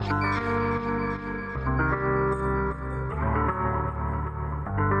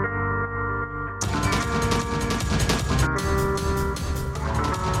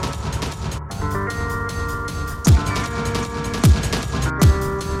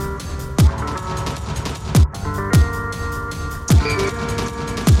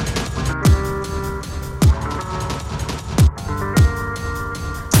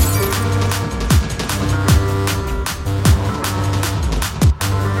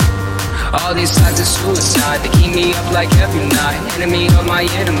All these signs of suicide, they keep me up like every night. Enemy of my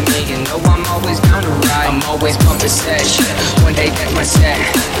enemy, you know I'm always down to ride. I'm always bumping set shit. One day that's my set,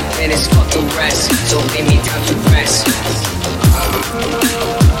 then it's fuck the rest. So lay me down to rest.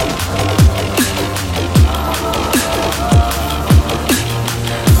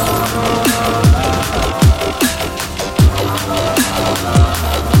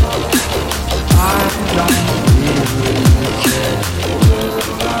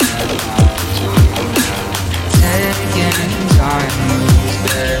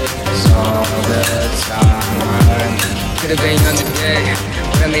 Could've been young today,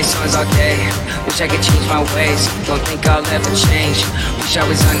 but I made songs all day. Wish I could change my ways, don't think I'll ever change. Wish I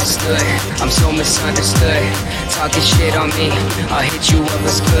was understood, I'm so misunderstood. Talking shit on me, I'll hit you up,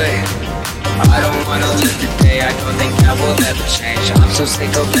 it's good. I don't wanna live today, I don't think that will ever change. I'm so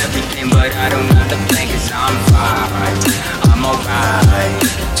sick of everything, but I don't have to blame, cause I'm fine. I'm alright,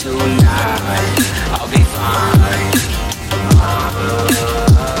 tonight, I'll be fine.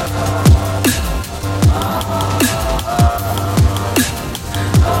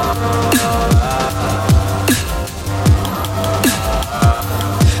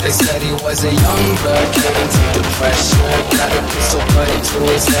 They said he was a young blood, came to depression. Got a pistol put into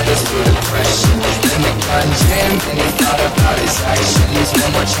his head, it's through depression. Then the gun jammed and he thought about his actions.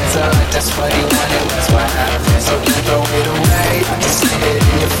 One more chance at life, that's what he wanted, that's what happened. So don't throw it away, I can see it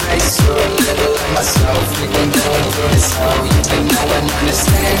in your face.